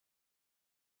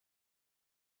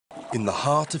In the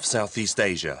heart of Southeast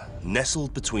Asia,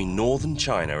 nestled between northern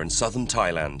China and southern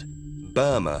Thailand,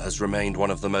 Burma has remained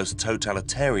one of the most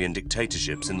totalitarian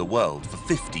dictatorships in the world for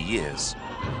 50 years.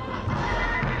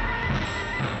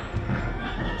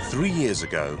 3 years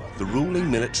ago, the ruling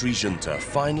military junta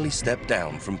finally stepped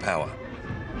down from power.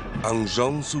 Aung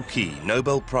San Suu Kyi,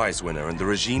 Nobel Prize winner and the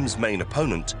regime's main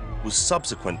opponent, was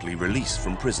subsequently released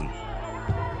from prison.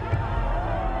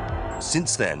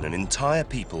 Since then, an entire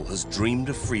people has dreamed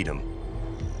of freedom,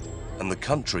 and the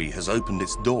country has opened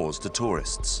its doors to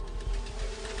tourists.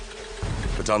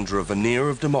 But under a veneer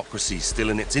of democracy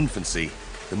still in its infancy,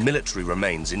 the military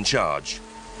remains in charge,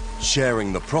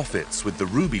 sharing the profits with the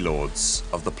ruby lords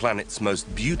of the planet's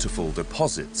most beautiful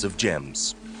deposits of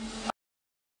gems.